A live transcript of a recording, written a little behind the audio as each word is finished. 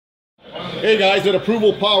Hey guys, at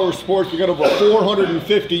Approval Power Sports, we got over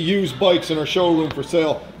 450 used bikes in our showroom for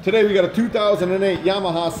sale. Today we got a 2008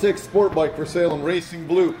 Yamaha R6 sport bike for sale in racing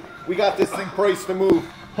blue. We got this thing priced to move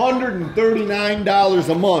 $139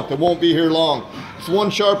 a month. It won't be here long. It's one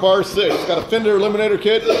sharp R6. It's got a fender eliminator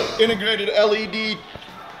kit, integrated LED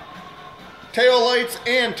tail lights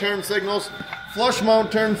and turn signals, flush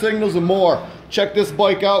mount turn signals, and more. Check this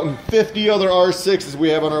bike out and 50 other R6s we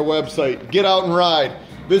have on our website. Get out and ride.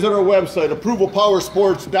 Visit our website,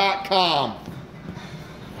 approvalpowersports.com.